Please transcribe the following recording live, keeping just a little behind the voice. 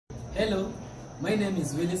Hello, my name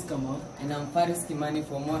is Willis Kamal and I'm Faris Kimani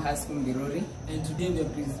from Moi High School Biruri, and today we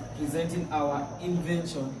are presenting our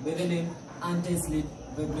invention by the name anti-sleep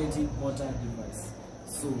vibrating water device.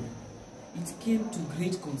 So, it came to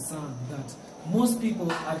great concern that most people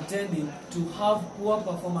are tending to have poor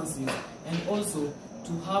performances and also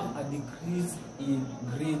to have a decrease in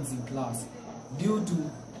grades in class due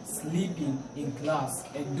to sleeping in class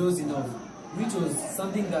and dozing off, which was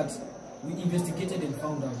something that we investigated and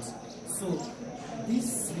found out. So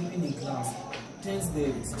this sleeping in class tells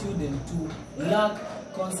the student to lack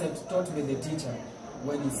concept taught by the teacher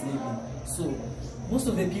when he's sleeping. So most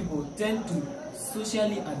of the people tend to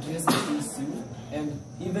socially address the issue and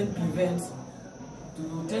even to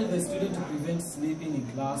tell the student to prevent sleeping in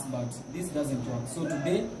class, but this doesn't work. So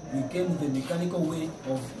today we came with a mechanical way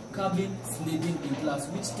of curbing sleeping in class,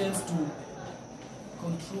 which tends to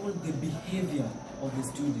control the behavior of the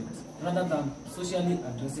student rather than socially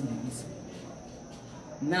addressing the issue.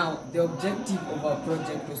 Now, the objective of our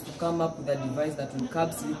project was to come up with a device that will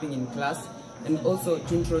curb sleeping in class and also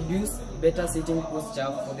to introduce better sitting posture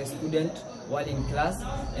for the student while in class,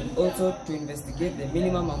 and also to investigate the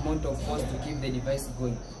minimum amount of force to keep the device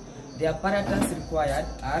going. The apparatus required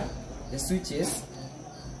are the switches,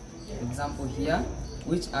 example here,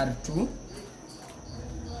 which are two,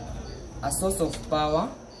 a source of power,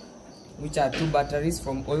 which are two batteries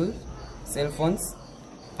from all cell phones,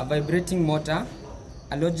 a vibrating motor,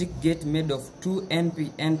 a logic gate made of two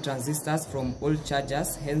NPN transistors from all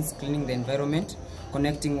chargers, hence cleaning the environment,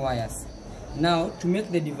 connecting wires. Now, to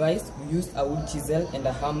make the device, we used a wood chisel and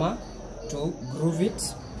a hammer to groove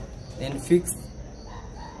it and fix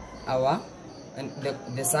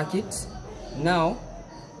the circuit. Now,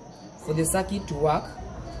 for the circuit to work,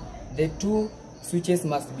 the two switches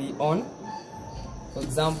must be on, for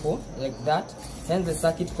example, like that. Hence the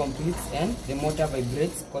circuit completes and the motor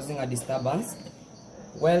vibrates, causing a disturbance.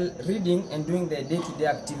 While reading and doing the day-to-day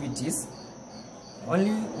activities,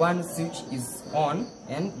 only one switch is on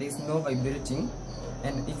and there is no vibrating,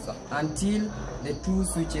 and it's until the two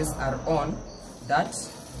switches are on that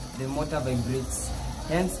the motor vibrates.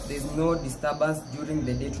 Hence there is no disturbance during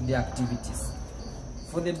the day-to-day activities.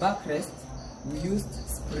 For the backrest, we used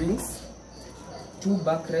springs, two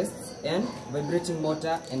backrests, and vibrating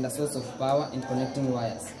motor and a source of power and connecting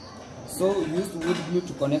wires. So we used wood glue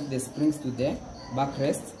to connect the springs to the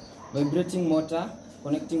backrest, vibrating motor,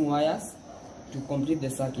 connecting wires to complete the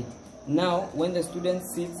circuit. Now, when the student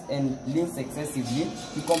sits and leans excessively,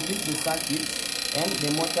 he completes the circuit and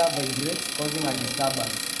the motor vibrates, causing a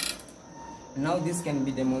disturbance. Now this can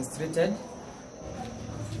be demonstrated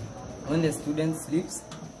when the student sleeps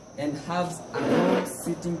and has a wrong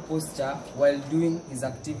sitting posture while doing his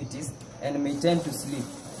activities and may tend to sleep.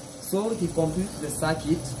 So he completes the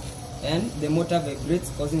circuit and the motor vibrates,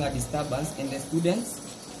 causing a disturbance, and the student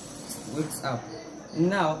wakes up.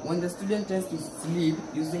 Now, when the student tends to sleep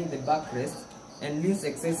using the backrest and leans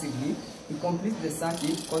excessively, he completes the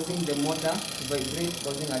circuit, causing the motor to vibrate,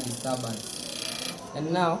 causing a disturbance.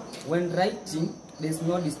 And now, when writing, there is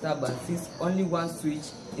no disturbance since only one switch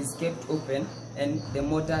is kept open and the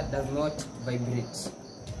motor does not vibrate.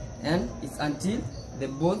 And it's until the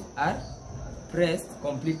both are pressed,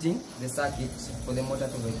 completing the circuit for the motor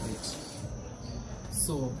to vibrate.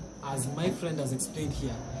 So, as my friend has explained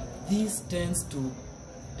here, this tends to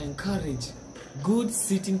encourage good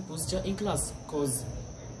sitting posture in class, because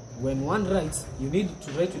when one writes, you need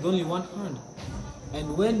to write with only one hand,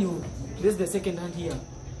 and when you place the second hand here,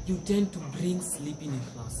 you tend to bring sleeping in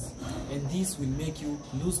class, and this will make you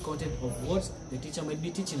lose content of what the teacher might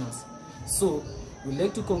be teaching us. So we'd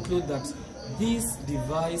like to conclude that this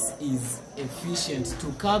device is efficient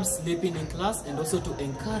to curb sleeping in class and also to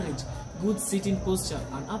encourage good sitting posture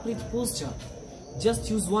and upright posture. Just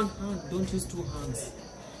use one hand, don't use two hands.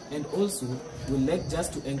 And also, we'd like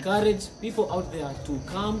just to encourage people out there to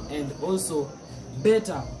come and also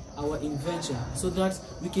better our invention so that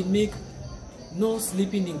we can make no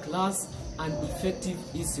sleeping in class an effective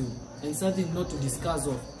issue and something not to discuss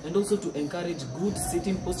of, and also to encourage good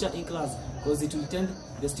sitting posture in class, because it will tend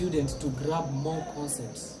the student to grab more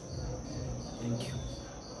concepts. Thank you.